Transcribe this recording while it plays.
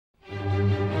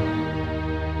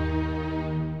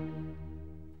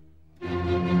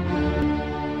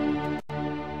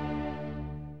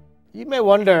You may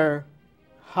wonder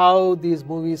how these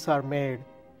movies are made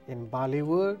in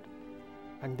Bollywood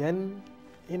and then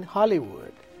in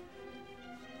Hollywood.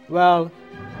 Well,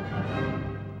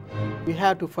 we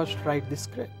have to first write the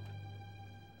script.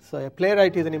 So a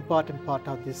playwright is an important part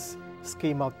of this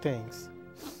scheme of things.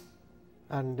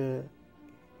 And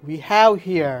we have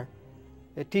here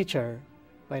a teacher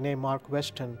by name Mark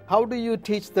Weston. How do you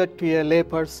teach that to a lay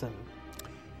person?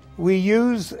 We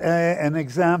use an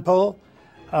example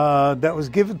that was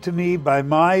given to me by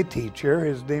my teacher.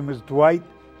 His name is Dwight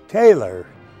Taylor.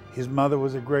 His mother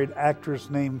was a great actress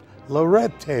named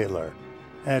Lorette Taylor.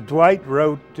 Dwight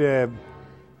wrote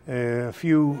a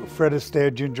few Fred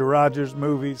Astaire, Ginger Rogers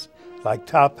movies like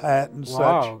Top Hat and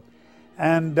such.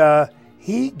 And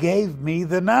he gave me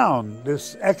the noun,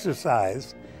 this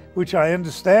exercise, which I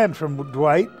understand from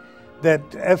Dwight that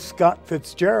F. Scott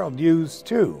Fitzgerald used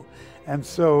too. And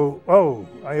so,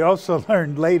 I also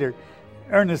learned later,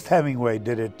 Ernest Hemingway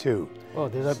did it too. Oh,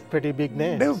 these are pretty big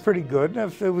names. They were pretty good.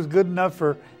 If it was good enough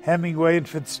for Hemingway and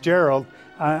Fitzgerald,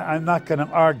 I'm not going to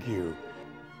argue.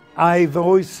 I've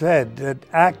always said that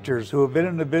actors who have been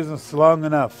in the business long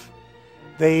enough,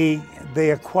 they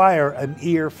acquire an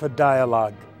ear for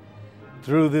dialogue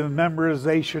through the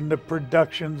memorization, the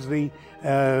productions, the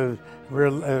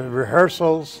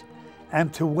rehearsals,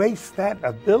 and to waste that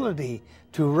ability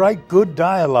to write good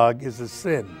dialogue is a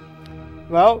sin.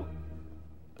 Well,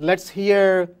 let's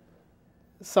hear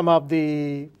some of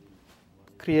the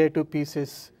creative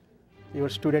pieces your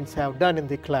students have done in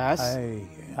the class.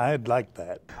 I'd like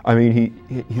that. I mean,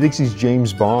 he thinks he's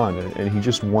James Bond, and he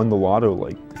just won the lotto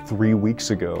like 3 weeks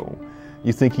ago.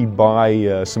 You think he'd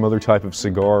buy some other type of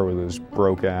cigar with his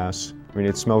broke ass. I mean,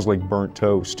 it smells like burnt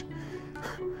toast.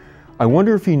 I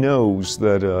wonder if he knows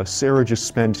that Sarah just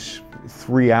spent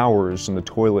 3 hours in the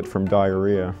toilet from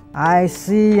diarrhea. I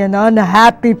see an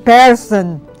unhappy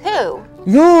person. Who?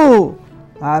 You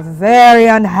are very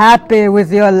unhappy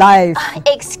with your life.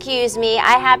 Excuse me,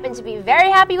 I happen to be very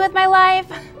happy with my life.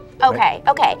 Okay,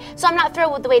 so I'm not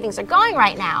thrilled with the way things are going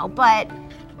right now, but...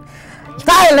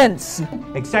 Silence!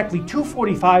 Exactly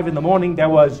 2:45 in the morning, there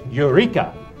was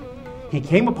Eureka. He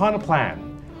came upon a plan.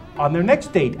 On their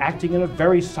next date, acting in a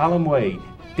very solemn way,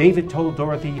 David told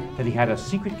Dorothy that he had a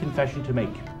secret confession to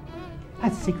make. A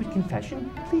secret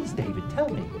confession? Please, David, tell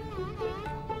me.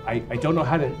 I don't know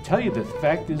how to tell you the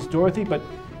fact is, Dorothy, but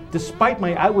despite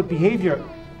my outward behavior,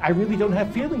 I really don't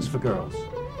have feelings for girls.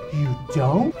 You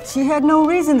don't? She had no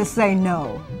reason to say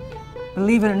no.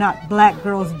 Believe it or not, black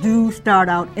girls do start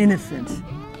out innocent.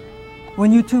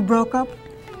 When you two broke up,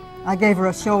 I gave her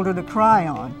a shoulder to cry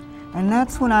on. And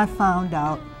that's when I found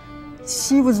out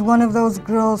she was one of those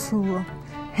girls who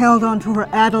held on to her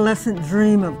adolescent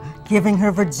dream of giving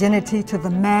her virginity to the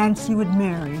man she would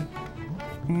marry.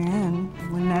 And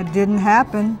when that didn't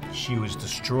happen, she was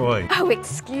destroyed. Oh,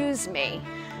 excuse me.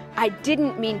 I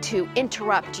didn't mean to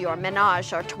interrupt your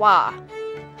menage a trois.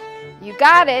 You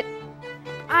got it.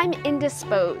 I'm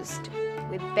indisposed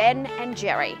with Ben and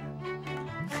Jerry.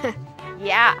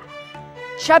 Yeah,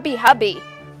 chubby hubby.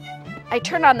 I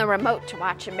turn on the remote to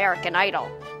watch American Idol.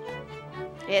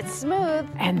 It's smooth.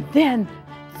 And then,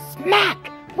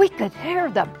 smack! We could hear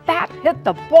the bat hit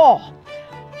the ball.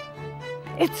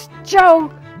 It's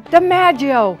Joe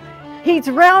DiMaggio. He's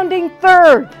rounding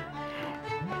third.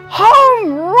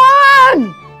 Home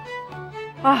run!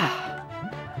 Ah,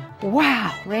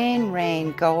 wow. Rain,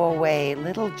 rain, go away.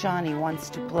 Little Johnny wants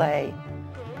to play.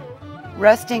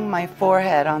 Resting my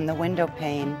forehead on the window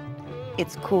pane,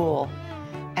 it's cool.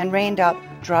 And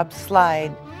raindrops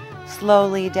slide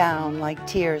slowly down like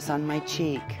tears on my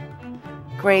cheek.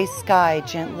 Gray sky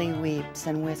gently weeps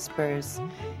and whispers,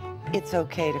 it's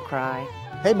okay to cry.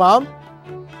 Hey, Mom.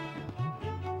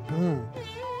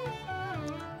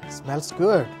 Smells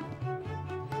good.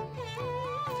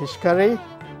 Fish curry?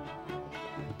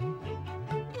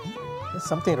 Is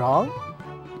something wrong?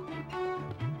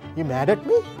 You mad at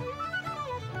me?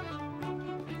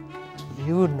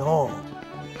 You know.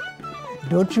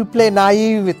 Don't you play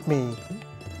naive with me.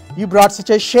 You brought such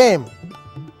a shame.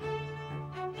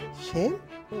 Shame?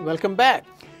 Welcome back.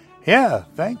 Yeah,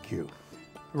 thank you.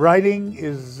 Writing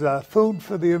is food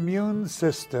for the immune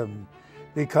system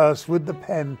because with the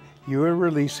pen you are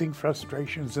releasing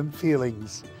frustrations and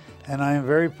feelings. And I am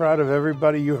very proud of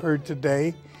everybody you heard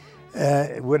today.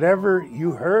 Whatever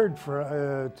you heard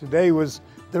for today was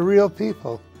the real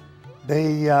people.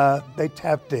 They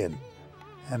tapped in,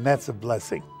 and that's a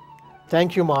blessing.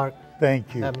 Thank you, Mark.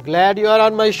 Thank you. I'm glad you are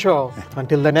on my show.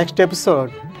 Until the next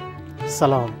episode,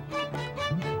 salam.